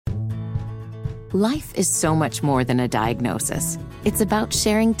Life is so much more than a diagnosis. It's about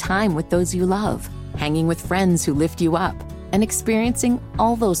sharing time with those you love, hanging with friends who lift you up, and experiencing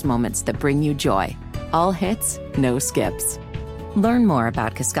all those moments that bring you joy. All hits, no skips. Learn more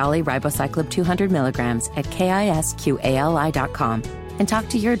about Kisqali Ribociclib 200 milligrams at KISQALI.com and talk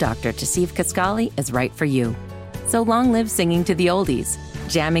to your doctor to see if Kisqali is right for you. So long live singing to the oldies,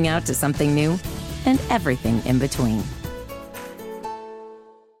 jamming out to something new, and everything in between.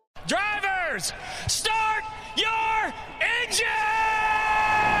 Drivers, start your engines!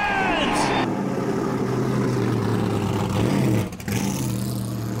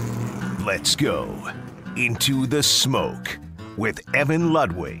 Let's go into the smoke with Evan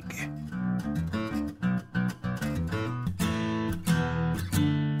Ludwig.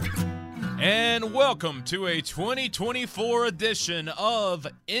 And welcome to a 2024 edition of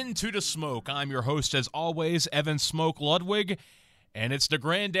Into the Smoke. I'm your host, as always, Evan Smoke Ludwig, and it's the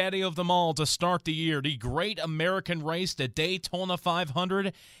granddaddy of them all to start the year, the great American race, the Daytona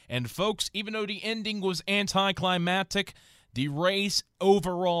 500. And folks, even though the ending was anticlimactic, the race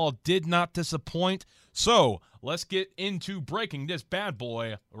overall did not disappoint. So let's get into breaking this bad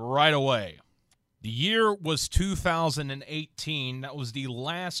boy right away. The year was 2018. That was the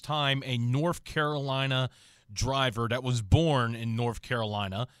last time a North Carolina driver that was born in North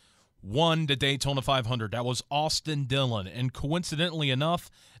Carolina won the Daytona 500. That was Austin Dillon. And coincidentally enough,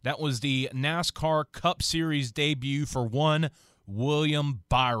 that was the NASCAR Cup Series debut for one William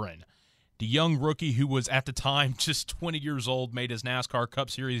Byron. The young rookie who was at the time just 20 years old made his NASCAR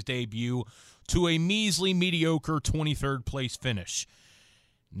Cup Series debut to a measly, mediocre 23rd place finish.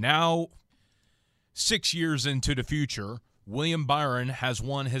 Now, 6 years into the future, William Byron has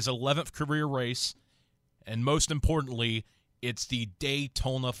won his 11th career race, and most importantly, it's the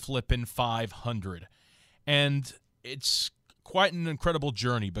Daytona Flippin' 500. And it's quite an incredible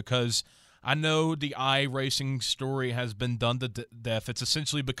journey because I know the iRacing story has been done to death. It's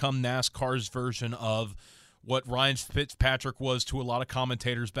essentially become NASCAR's version of what Ryan Fitzpatrick was to a lot of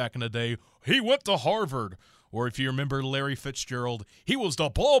commentators back in the day. He went to Harvard. Or if you remember Larry Fitzgerald, he was the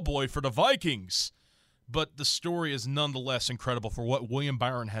ball boy for the Vikings. But the story is nonetheless incredible for what William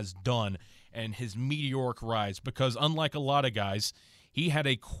Byron has done and his meteoric rise, because unlike a lot of guys, he had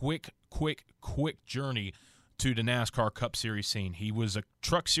a quick journey to the NASCAR Cup Series scene. He was a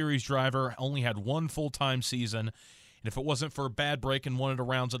Truck Series driver, only had one full-time season, and if it wasn't for a bad break in one of the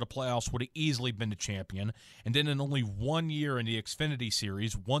rounds of the playoffs, would have easily been the champion. And then in only 1 year in the Xfinity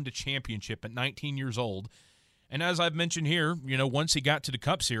Series, won the championship at 19 years old. And as I've mentioned here, once he got to the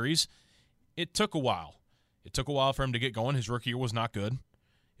Cup Series, it took a while. It took a while for him to get going. His rookie year was not good.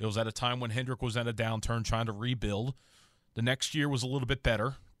 It was at a time when Hendrick was at a downturn trying to rebuild. The next year was a little bit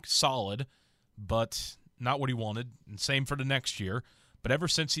better, solid, but not what he wanted. And same for the next year. But ever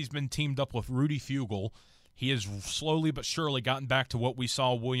since he's been teamed up with Rudy Fugle, he has slowly but surely gotten back to what we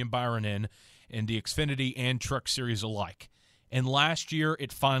saw William Byron in the Xfinity and Truck Series alike. And last year,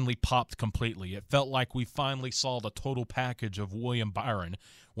 it finally popped completely. It felt like we finally saw the total package of William Byron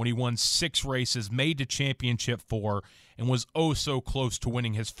when he won 6 races, made the championship 4, and was oh so close to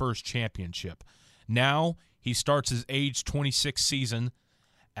winning his first championship. Now, he starts his age 26 season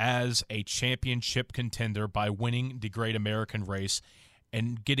as a championship contender by winning the Great American Race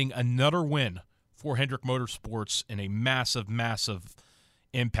and getting another win for Hendrick Motorsports in a massive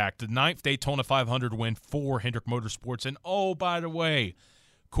impact. The 9th Daytona 500 win for Hendrick Motorsports. And oh, by the way,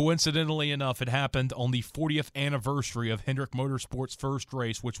 coincidentally enough, it happened on the 40th anniversary of Hendrick Motorsports' first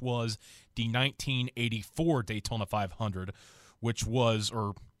race, which was the 1984 Daytona 500, which was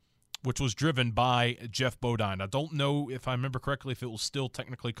driven by Jeff Bodine. I don't know if I remember correctly if it was still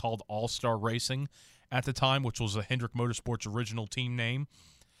technically called All-Star Racing at the time, which was a Hendrick Motorsports original team name.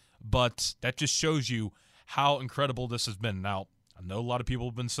 But that just shows you how incredible this has been. Now, I know a lot of people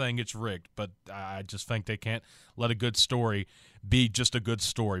have been saying it's rigged, but I just think they can't let a good story be just a good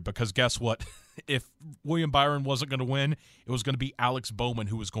story, because guess what? If William Byron wasn't going to win, it was going to be Alex Bowman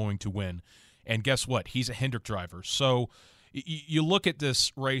who was going to win. And guess what? He's a Hendrick driver. So you look at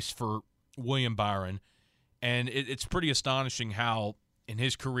this race for William Byron, and it's pretty astonishing how in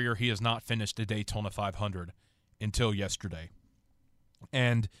his career he has not finished the Daytona 500 until yesterday.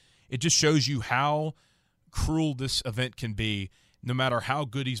 And it just shows you how cruel this event can be, no matter how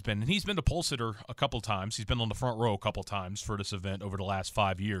good he's been. And he's been a pole sitter a couple times. He's been on the front row a couple times for this event over the last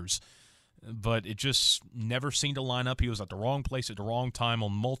 5 years. But it just never seemed to line up. He was at the wrong place at the wrong time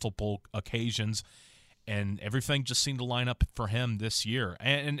on multiple occasions, and everything just seemed to line up for him this year.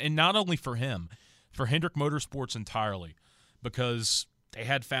 And not only for him, for Hendrick Motorsports entirely, because They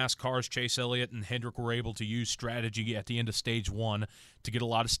had fast cars. Chase Elliott and Hendrick were able to use strategy at the end of stage 1 to get a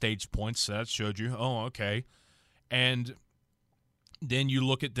lot of stage points. So that showed you, oh, okay. And then you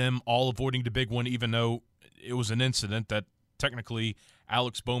look at them all avoiding the big one, even though it was an incident that technically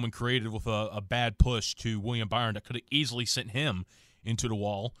Alex Bowman created with a bad push to William Byron that could have easily sent him into the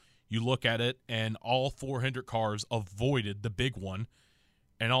wall. You look at it, and all 4 Hendrick cars avoided the big one,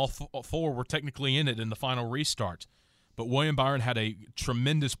 and all 4 were technically in it in the final restart. But William Byron had a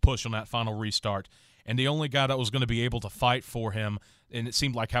tremendous push on that final restart, and the only guy that was going to be able to fight for him, and it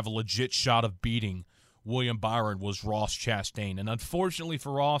seemed like have a legit shot of beating William Byron, was Ross Chastain. And unfortunately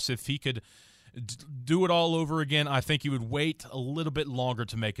for Ross, if he could do it all over again, I think he would wait a little bit longer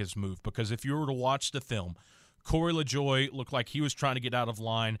to make his move, because if you were to watch the film, Corey LaJoie looked like he was trying to get out of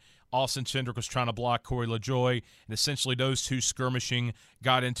line. Austin Cindric was trying to block Corey LaJoie, and essentially those two skirmishing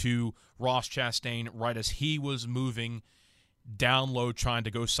got into Ross Chastain right as he was moving down low, trying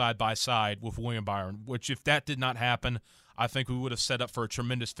to go side by side with William Byron, which if that did not happen, I think we would have set up for a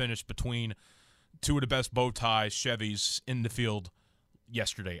tremendous finish between two of the best bow ties Chevys in the field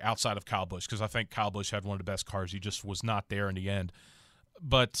yesterday, outside of Kyle Busch, because I think Kyle Busch had one of the best cars. He just was not there in the end.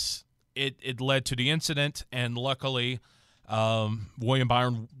 But it led to the incident, and luckily William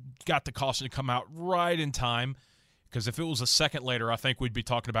Byron got the caution to come out right in time, because if it was a second later, I think we'd be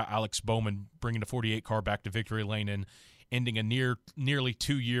talking about Alex Bowman bringing the 48 car back to victory lane and ending a nearly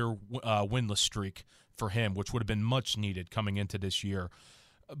 2-year winless streak for him, which would have been much needed coming into this year.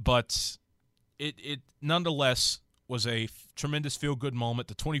 But it nonetheless was a tremendous feel-good moment.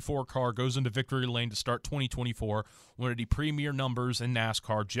 The 24 car goes into victory lane to start 2024. One of the premier numbers in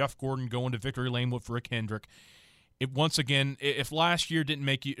NASCAR. Jeff Gordon going to victory lane with Rick Hendrick. Once again, if last year didn't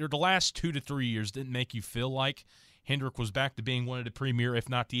make you, or the last 2 to 3 years didn't make you feel like Hendrick was back to being one of the premier, if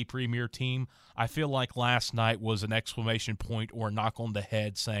not the premier team, I feel like last night was an exclamation point or a knock on the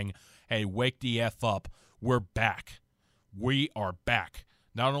head saying, hey, wake the F up. We're back. We are back.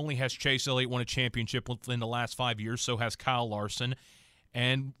 Not only has Chase Elliott won a championship within the last 5 years, so has Kyle Larson.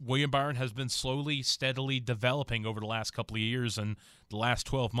 And William Byron has been slowly, steadily developing over the last couple of years, and the last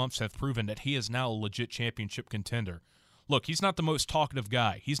 12 months have proven that he is now a legit championship contender. Look, he's not the most talkative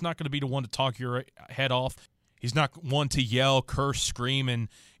guy. He's not going to be the one to talk your head off. He's not one to yell, curse, scream, and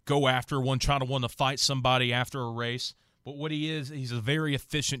go after one, trying to fight somebody after a race. But what he is, he's a very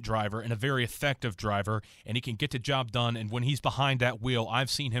efficient driver and a very effective driver, and he can get the job done. And when he's behind that wheel, I've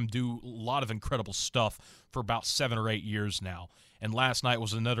seen him do a lot of incredible stuff for about 7 or 8 years now. And last night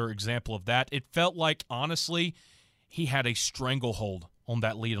was another example of that. It felt like, honestly, he had a stranglehold on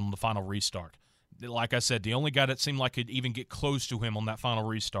that lead on the final restart. Like I said, the only guy that seemed like could even get close to him on that final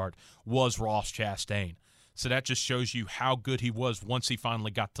restart was Ross Chastain. So that just shows you how good he was once he finally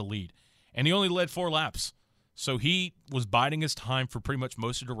got to lead. And he only led 4 laps. So he was biding his time for pretty much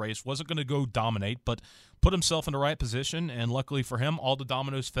most of the race. Wasn't going to go dominate, but put himself in the right position. And luckily for him, all the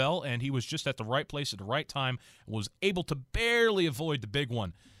dominoes fell, and he was just at the right place at the right time and was able to barely avoid the big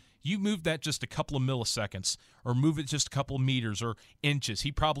one. You move that just a couple of milliseconds or move it just a couple of meters or inches,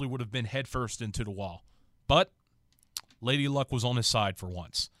 he probably would have been headfirst into the wall. But Lady Luck was on his side for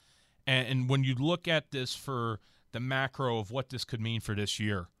once. And when you look at this for the macro of what this could mean for this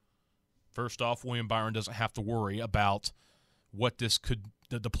year, first off, William Byron doesn't have to worry about what this could,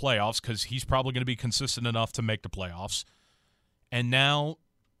 the playoffs, because he's probably going to be consistent enough to make the playoffs. And now,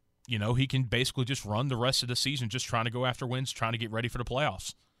 he can basically just run the rest of the season just trying to go after wins, trying to get ready for the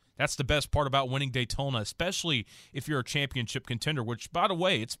playoffs. That's the best part about winning Daytona, especially if you're a championship contender, which, by the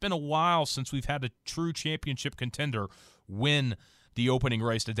way, it's been a while since we've had a true championship contender win the opening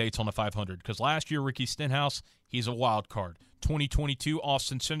race to Daytona 500, because last year, Ricky Stenhouse, he's a wild card. 2022,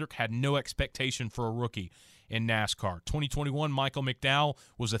 Austin Cindric had no expectation for a rookie in NASCAR. 2021, Michael McDowell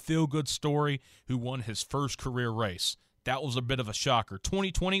was a feel-good story who won his first career race. That was a bit of a shocker.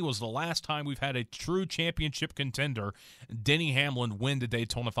 2020 was the last time we've had a true championship contender, Denny Hamlin, win the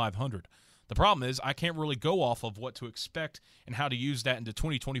Daytona 500. The problem is I can't really go off of what to expect and how to use that into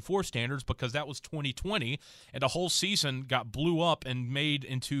 2024 standards, because that was 2020, and the whole season got blew up and made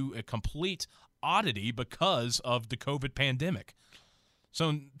into a complete oddity because of the COVID pandemic. So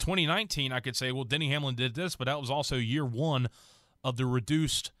in 2019, I could say, well, Denny Hamlin did this, but that was also year one of the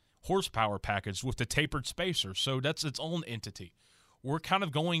reduced horsepower package with the tapered spacer. So that's its own entity. We're kind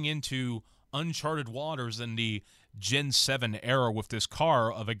of going into uncharted waters in the Gen 7 era with this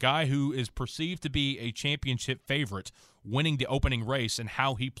car of a guy who is perceived to be a championship favorite winning the opening race and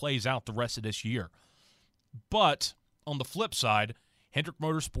how he plays out the rest of this year. But on the flip side, Hendrick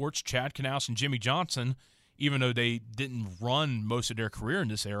Motorsports, Chad Knaus, and Jimmy Johnson, even though they didn't run most of their career in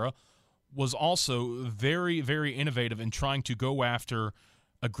this era, was also very, very innovative in trying to go after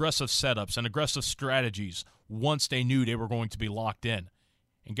aggressive setups and aggressive strategies once they knew they were going to be locked in.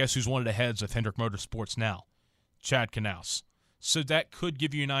 And guess who's one of the heads of Hendrick Motorsports now? Chad Knaus. So that could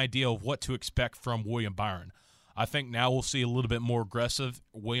give you an idea of what to expect from William Byron. I think now we'll see a little bit more aggressive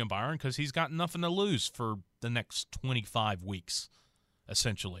William Byron because he's got nothing to lose for the next 25 weeks,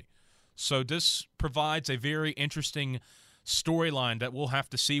 essentially. So this provides a very interesting storyline that we'll have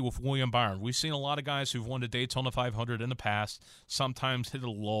to see with William Byron. We've seen a lot of guys who've won the Daytona 500 in the past, sometimes hit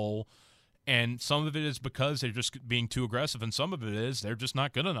a lull, and some of it is because they're just being too aggressive, and some of it is they're just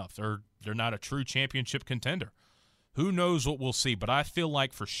not good enough. They're not a true championship contender. Who knows what we'll see, but I feel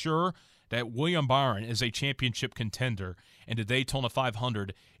like for sure that William Byron is a championship contender, and the Daytona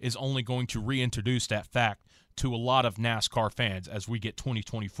 500 is only going to reintroduce that fact to a lot of NASCAR fans as we get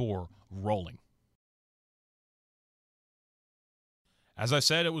 2024 rolling. As I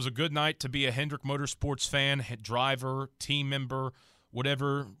said, it was a good night to be a Hendrick Motorsports fan, driver, team member,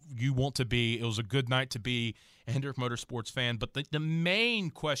 whatever you want to be. It was a good night to be a Hendrick Motorsports fan. But the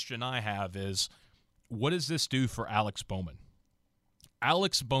main question I have is, what does this do for Alex Bowman?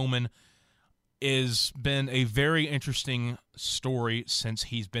 Alex Bowman has been a very interesting story since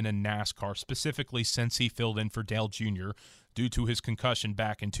he's been in NASCAR, specifically since he filled in for Dale Jr. due to his concussion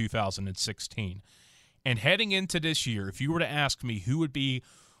back in 2016. And heading into this year, if you were to ask me who would be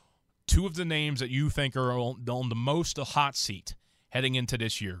two of the names that you think are on the most hot seat heading into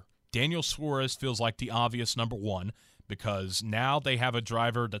this year, Daniel Suarez feels like the obvious number one because now they have a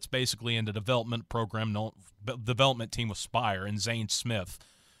driver that's basically in the development program, development team with Spire and Zane Smith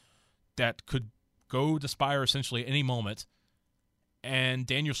that could go to Spire essentially at any moment. And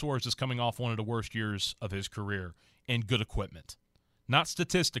Daniel Suarez is coming off one of the worst years of his career in good equipment. Not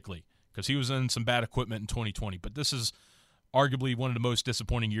statistically, because he was in some bad equipment in 2020. But this is arguably one of the most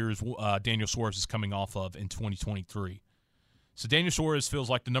disappointing years Daniel Suarez is coming off of in 2023. So Daniel Suarez feels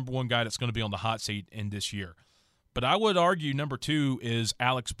like the number one guy that's going to be on the hot seat in this year. But I would argue number two is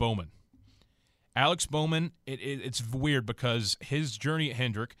Alex Bowman. Alex Bowman, it's weird because his journey at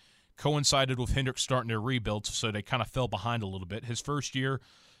Hendrick coincided with Hendrick starting their rebuild, so they kind of fell behind a little bit. His first year,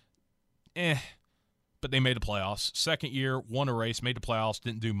 but they made the playoffs. Second year, won a race, made the playoffs,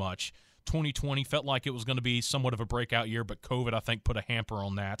 didn't do much. 2020 felt like it was going to be somewhat of a breakout year, but COVID, I think, put a hamper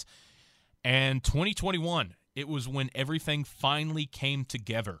on that. And 2021, it was when everything finally came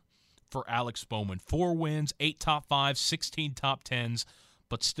together for Alex Bowman. 4 wins, 8 top 5s, 16 top 10s,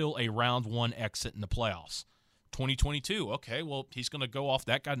 but still a round one exit in the playoffs. 2022, okay, well, he's going to go off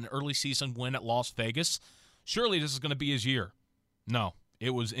that, got an early season win at Las Vegas. Surely this is going to be his year. No.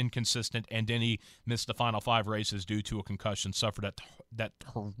 It was inconsistent, and then he missed the final 5 races due to a concussion suffered at that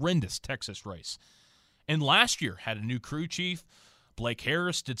horrendous Texas race. And last year had a new crew chief. Blake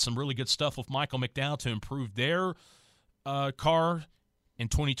Harris did some really good stuff with Michael McDowell to improve their car. In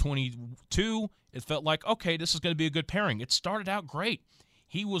 2022, it felt like, okay, this is going to be a good pairing. It started out great.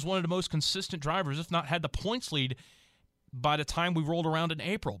 He was one of the most consistent drivers, if not had the points lead by the time we rolled around in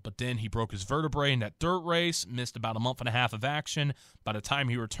April. But then he broke his vertebrae in that dirt race, missed about a month and a half of action. By the time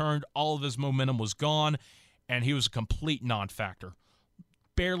he returned, all of his momentum was gone, and he was a complete non-factor.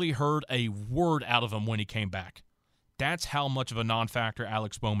 Barely heard a word out of him when he came back. That's how much of a non-factor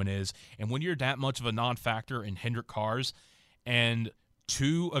Alex Bowman is. And when you're that much of a non-factor in Hendrick cars, and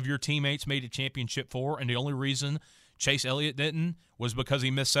 2 of your teammates made a championship 4, and the only reason Chase Elliott didn't was because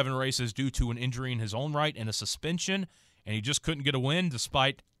he missed 7 races due to an injury in his own right and a suspension, and he just couldn't get a win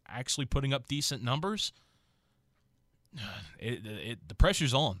despite actually putting up decent numbers. The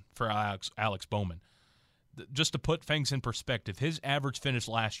pressure's on for Alex Bowman. Just to put things in perspective, his average finish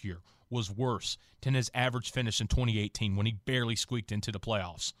last year was worse than his average finish in 2018 when he barely squeaked into the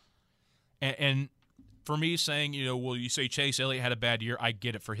playoffs. And for me saying, well, you say Chase Elliott had a bad year, I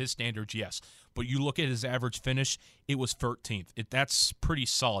get it. For his standards, yes. But you look at his average finish, it was 13th. That's pretty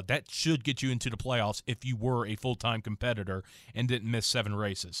solid. That should get you into the playoffs if you were a full-time competitor and didn't miss 7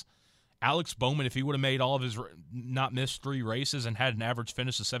 races. Alex Bowman, if he would have made all of his not missed 3 races and had an average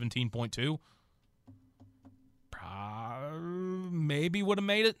finish of 17.2, maybe would have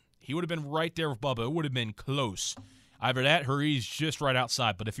made it. He would have been right there with Bubba. It would have been close. Either that or he's just right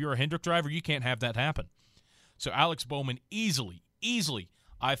outside. But if you're a Hendrick driver, you can't have that happen. So Alex Bowman easily,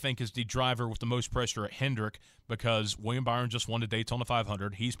 I think, is the driver with the most pressure at Hendrick because William Byron just won the Daytona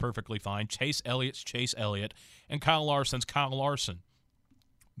 500. He's perfectly fine. Chase Elliott's Chase Elliott. And Kyle Larson's Kyle Larson.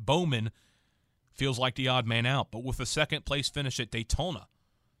 Bowman feels like the odd man out. But with a second-place finish at Daytona,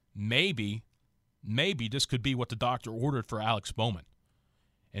 maybe this could be what the doctor ordered for Alex Bowman.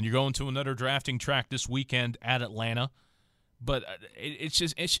 And you're going to another drafting track this weekend at Atlanta. But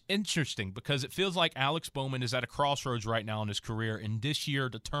it's interesting because it feels like Alex Bowman is at a crossroads right now in his career, and this year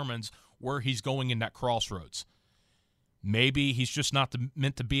determines where he's going in that crossroads. Maybe he's just not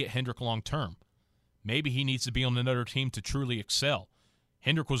meant to be at Hendrick long term. Maybe he needs to be on another team to truly excel.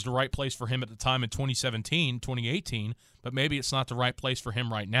 Hendrick was the right place for him at the time in 2017, 2018, but maybe it's not the right place for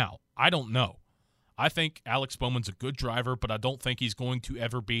him right now. I don't know. I think Alex Bowman's a good driver, but I don't think he's going to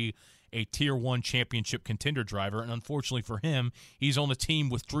ever be a Tier 1 championship contender driver, and unfortunately for him, he's on a team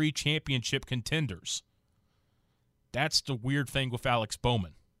with 3 championship contenders. That's the weird thing with Alex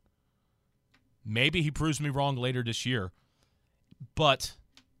Bowman. Maybe he proves me wrong later this year, but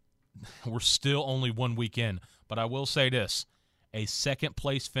we're still only 1 week in. But I will say this. A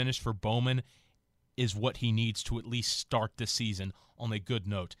second-place finish for Bowman is what he needs to at least start this season on a good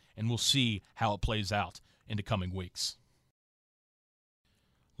note, and we'll see how it plays out in the coming weeks.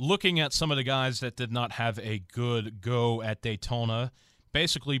 Looking at some of the guys that did not have a good go at Daytona,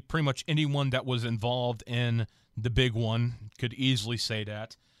 basically pretty much anyone that was involved in the big one could easily say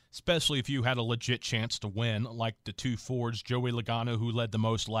that, especially if you had a legit chance to win, like the 2 Fords, Joey Logano, who led the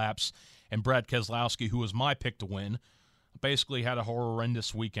most laps, and Brad Keselowski, who was my pick to win. Basically had a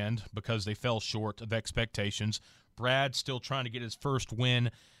horrendous weekend because they fell short of expectations. Brad still trying to get his first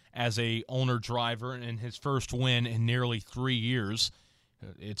win as a owner driver and his first win in nearly 3 years.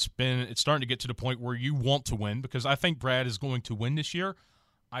 It's starting to get to the point where you want to win because I think Brad is going to win this year.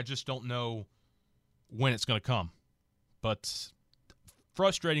 I just don't know when it's going to come. But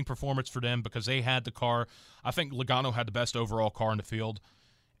frustrating performance for them because they had the car. I think Logano had the best overall car in the field,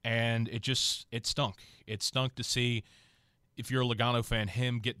 and it stunk. It stunk to see, if you're a Logano fan,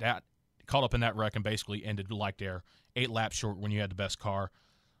 him get that caught up in that wreck and basically ended like there, 8 laps short when you had the best car.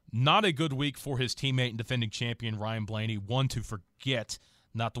 Not a good week for his teammate and defending champion, Ryan Blaney. One to forget,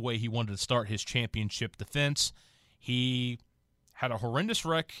 not the way he wanted to start his championship defense. He had a horrendous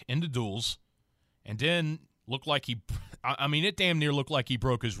wreck in the duels, and then looked like it damn near looked like he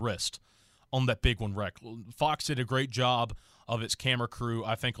broke his wrist on that big one wreck. Fox did a great job of its camera crew,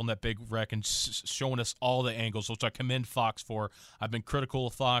 I think, on that big wreck and showing us all the angles, which I commend Fox for. I've been critical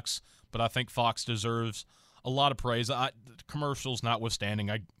of Fox, but I think Fox deserves a lot of praise. Commercials notwithstanding,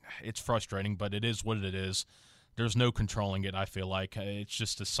 it's frustrating, but it is what it is. There's no controlling it, I feel like. It's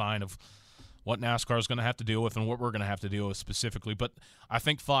just a sign of what NASCAR is going to have to deal with and what we're going to have to deal with specifically. But I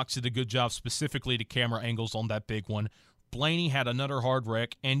think Fox did a good job specifically to camera angles on that big one. Blaney had another hard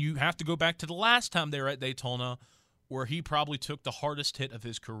wreck, and you have to go back to the last time they were at Daytona where he probably took the hardest hit of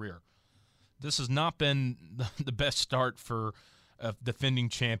his career. This has not been the best start for a defending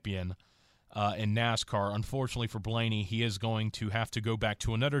champion in NASCAR. Unfortunately for Blaney, he is going to have to go back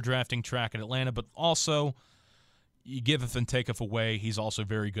to another drafting track in Atlanta, but also you giveth and taketh away. He's also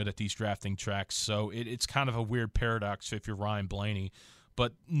very good at these drafting tracks, so it's kind of a weird paradox if you're Ryan Blaney,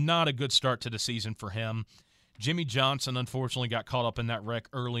 but not a good start to the season for him. Jimmy Johnson, unfortunately, got caught up in that wreck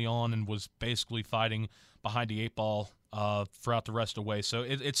early on and was basically fighting behind the 8-ball throughout the rest of the way. So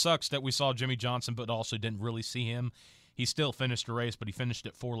it sucks that we saw Jimmy Johnson but also didn't really see him. He still finished the race, but he finished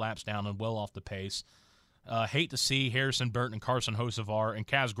it 4 laps down and well off the pace. Hate to see Harrison Burton and Carson Hocevar and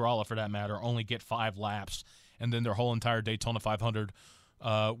Kaz Gralla, for that matter, only get 5 laps, and then their whole entire Daytona 500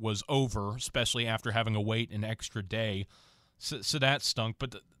 was over, especially after having to wait an extra day. So that stunk.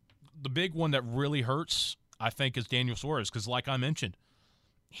 But the big one that really hurts, I think, is Daniel Suarez, because like I mentioned,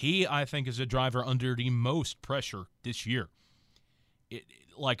 he, I think, is a driver under the most pressure this year.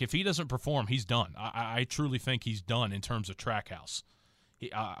 If he doesn't perform, he's done. I truly think he's done in terms of Trackhouse.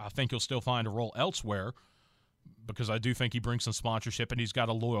 I think he'll still find a role elsewhere because I do think he brings some sponsorship and he's got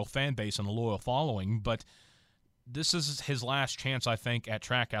a loyal fan base and a loyal following, but this is his last chance, I think, at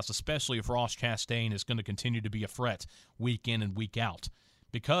Trackhouse, especially if Ross Chastain is going to continue to be a threat week in and week out.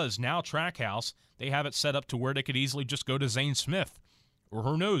 Because now Trackhouse, they have it set up to where they could easily just go to Zane Smith. Or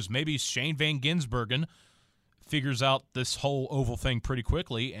who knows, maybe Shane Van Gisbergen figures out this whole oval thing pretty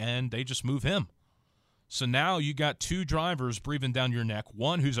quickly and they just move him. So now you got 2 drivers breathing down your neck.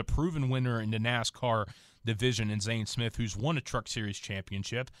 One who's a proven winner in the NASCAR division in Zane Smith, who's won a Truck Series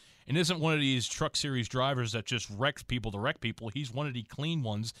championship and isn't one of these Truck Series drivers that just wrecks people to wreck people. He's one of the clean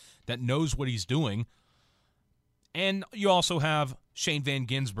ones that knows what he's doing. And you also have Shane Van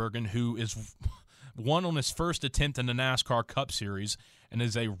Gisbergen, who is won on his first attempt in the NASCAR Cup Series and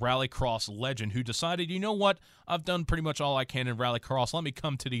is a Rallycross legend who decided, you know what, I've done pretty much all I can in Rallycross. Let me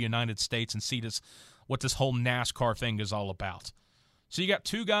come to the United States and see what this whole NASCAR thing is all about. So you got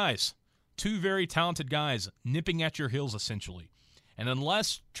 2 guys, 2 very talented guys nipping at your heels essentially. And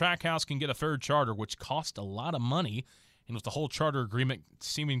unless Trackhouse can get a third charter, which costs a lot of money, and with the whole charter agreement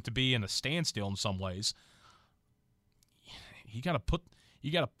seeming to be in a standstill in some ways, you got to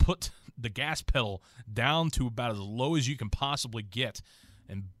put the gas pedal down to about as low as you can possibly get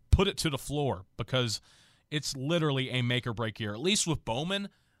and put it to the floor, because it's literally a make or break year. At least with Bowman,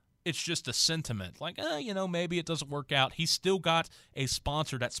 it's just a sentiment. Like, maybe it doesn't work out. He's still got a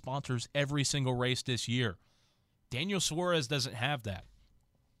sponsor that sponsors every single race this year. Daniel Suarez doesn't have that.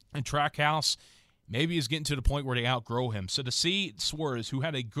 And Trackhouse maybe is getting to the point where they outgrow him. So to see Suarez, who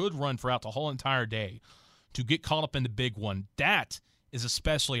had a good run throughout the whole entire day, to get caught up in the big one, that is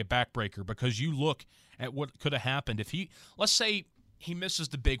especially a backbreaker, because you look at what could have happened if let's say he misses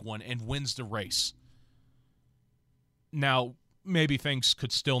the big one and wins the race. Now, maybe things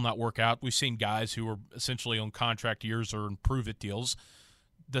could still not work out. We've seen guys who are essentially on contract years or prove-it deals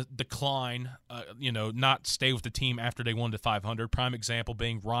decline, not stay with the team after they won the 500. Prime example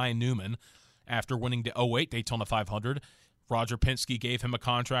being Ryan Newman after winning the 08 Daytona 500. Roger Penske gave him a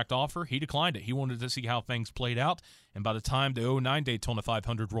contract offer. He declined it. He wanted to see how things played out. And by the time the 09 Daytona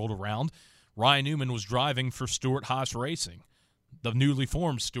 500 rolled around, Ryan Newman was driving for Stewart-Haas Racing, the newly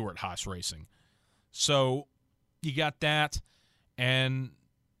formed Stewart-Haas Racing. So you got that, and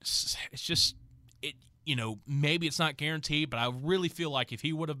it's just, maybe it's not guaranteed, but I really feel like if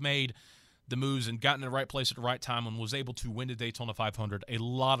he would have made the moves and gotten in the right place at the right time and was able to win the Daytona 500, a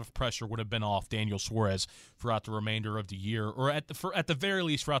lot of pressure would have been off Daniel Suarez throughout the remainder of the year, or at the very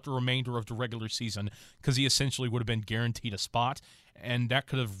least throughout the remainder of the regular season, because he essentially would have been guaranteed a spot, and that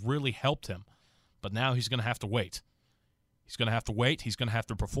could have really helped him. But now he's going to have to wait. He's going to have to wait. He's going to have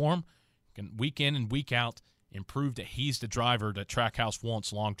to perform week in and week out and prove that he's the driver that Trackhouse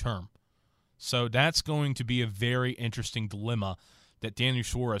wants long term. So that's going to be a very interesting dilemma that Daniel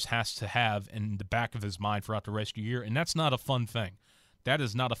Suarez has to have in the back of his mind throughout the rest of the year, and that's not a fun thing. That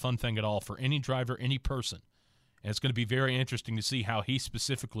is not a fun thing at all for any driver, any person. And it's going to be very interesting to see how he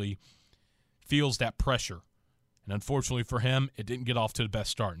specifically feels that pressure. And unfortunately for him, it didn't get off to the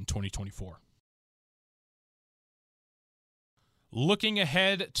best start in 2024. Looking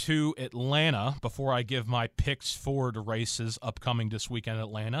ahead to Atlanta, before I give my picks for the races upcoming this weekend in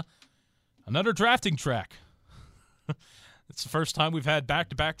Atlanta, another drafting track. It's the first time we've had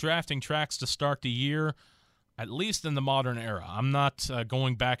back-to-back drafting tracks to start the year, at least in the modern era. I'm not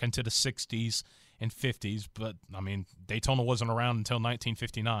going back into the 60s and 50s, but, Daytona wasn't around until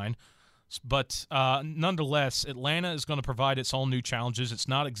 1959. But nonetheless, Atlanta is going to provide its own new challenges. It's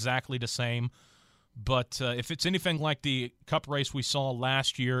not exactly the same, but if it's anything like the Cup race we saw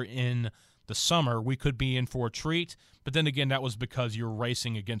last year in the summer, we could be in for a treat. But then again, that was because you're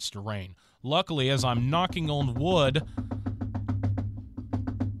racing against the rain. Luckily, as I'm knocking on wood,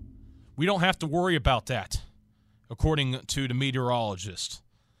 we don't have to worry about that, according to the meteorologist.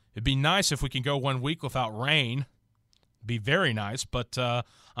 It'd be nice if we can go 1 week without rain. It'd be very nice, but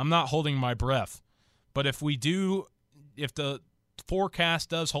I'm not holding my breath. But if the forecast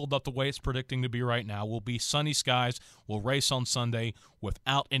does hold up the way it's predicting to be right now, we'll be sunny skies. We'll race on Sunday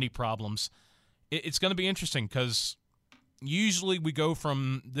without any problems. It's going to be interesting because usually we go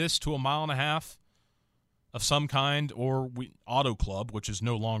from this to a mile and a half of some kind, or Auto Club, which is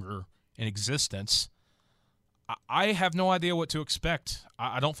no longer in existence. I have no idea what to expect.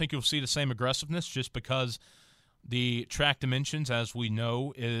 I don't think you'll see the same aggressiveness just because the track dimensions, as we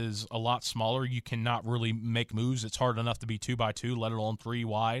know, is a lot smaller. You cannot really make moves. It's hard enough to be 2x2, let alone 3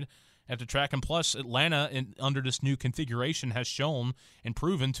 wide at the track. And plus, Atlanta, under this new configuration, has shown and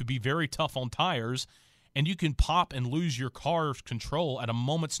proven to be very tough on tires, and you can pop and lose your car's control at a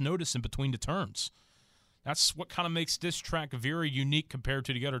moment's notice in between the turns. That's what kind of makes this track very unique compared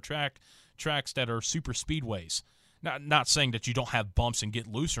to the other tracks that are super speedways. Not saying that you don't have bumps and get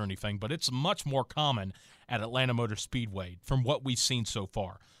loose or anything, but it's much more common at Atlanta Motor Speedway from what we've seen so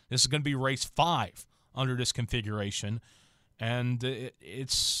far. This is going to be race 5 under this configuration, and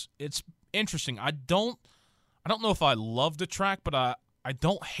it's interesting. I don't know if I love the track, but I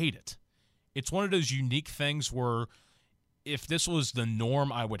don't hate it. It's one of those unique things where if this was the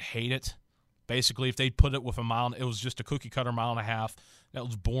norm, I would hate it. Basically, if they'd put it with it was just a cookie-cutter mile and a half, that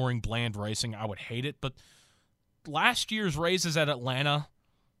was boring, bland racing, I would hate it. But last year's races at Atlanta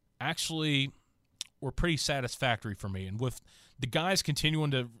actually were pretty satisfactory for me. And with the guys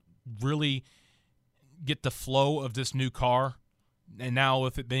continuing to really get the flow of this new car, and now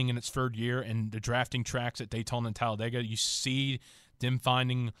with it being in its 3rd year and the drafting tracks at Daytona and Talladega, you see them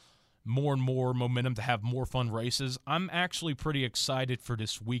finding more and more momentum to have more fun races. I'm actually pretty excited for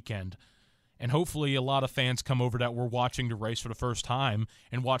this weekend. And hopefully a lot of fans come over that were watching the race for the first time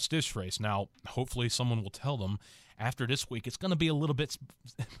and watch this race. Now, hopefully someone will tell them after this week it's going to be a little bit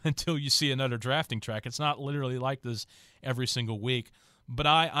until you see another drafting track. It's not literally like this every single week. But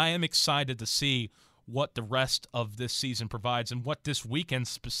I am excited to see what the rest of this season provides and what this weekend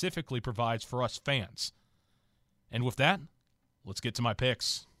specifically provides for us fans. And with that, let's get to my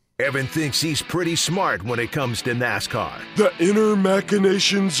picks. Evan thinks he's pretty smart when it comes to NASCAR. The inner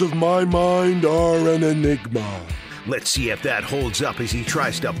machinations of my mind are an enigma. Let's see if that holds up as he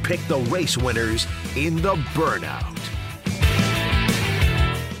tries to pick the race winners in the Burnout.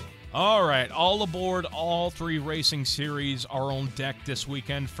 All right, all aboard. All three racing series are on deck this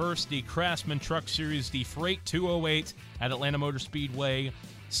weekend. First, the Craftsman Truck Series, the Freight 208 at Atlanta Motor Speedway.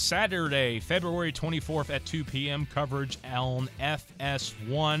 Saturday, February 24th at 2 p.m. Coverage on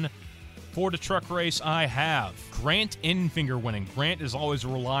FS1. For the truck race, I have Grant Enfinger winning. Grant is always a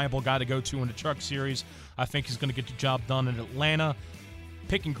reliable guy to go to in the truck series. I think he's going to get the job done in Atlanta.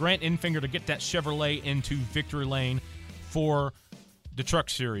 Picking Grant Enfinger to get that Chevrolet into victory lane for the truck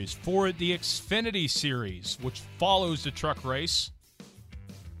series. For the Xfinity series, which follows the truck race,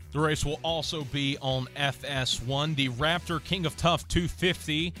 the race will also be on FS1. The Raptor King of Tough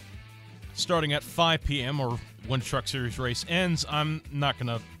 250, starting at 5 p.m. or when the truck series race ends. I'm not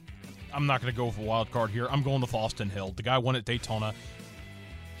gonna go with a wild card here. I'm going with Austin Hill. The guy won at Daytona.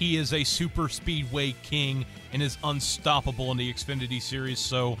 He is a super speedway king and is unstoppable in the Xfinity series.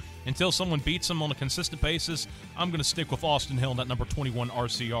 So until someone beats him on a consistent basis, I'm going to stick with Austin Hill in that number 21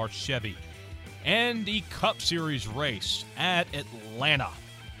 RCR Chevy. And the Cup Series race at Atlanta.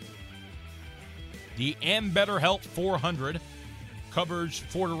 The Am Better Health 400 coverage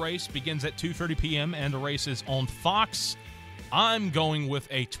for the race begins at 2:30 p.m. and the race is on Fox. I'm going with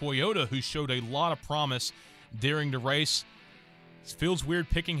a Toyota who showed a lot of promise during the race. It feels weird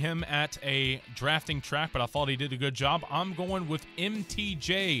picking him at a drafting track, but I thought he did a good job. I'm going with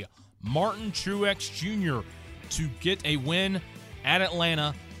MTJ, Martin Truex Jr., to get a win at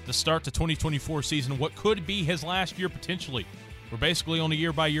Atlanta to start the 2024 season, what could be his last year potentially. We're basically on a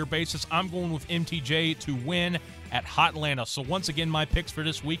year-by-year basis. I'm going with MTJ to win at Hot Atlanta. So once again, my picks for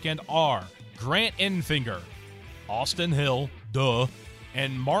this weekend are Grant Enfinger, Austin Hill,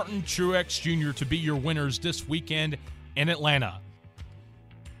 and Martin Truex Jr. to be your winners this weekend in Atlanta.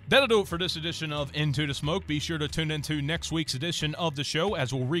 That'll do it for this edition of Into the Smoke. Be sure to tune into next week's edition of the show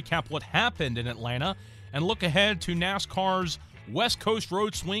as we'll recap what happened in Atlanta and look ahead to NASCAR's West Coast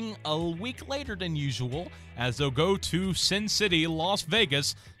Road Swing a week later than usual as they'll go to Sin City, Las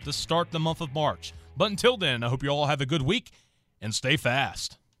Vegas to start the month of March. But until then, I hope you all have a good week and stay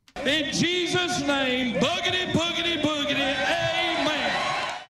fast. In Jesus' name, boogity, boogity, boogity.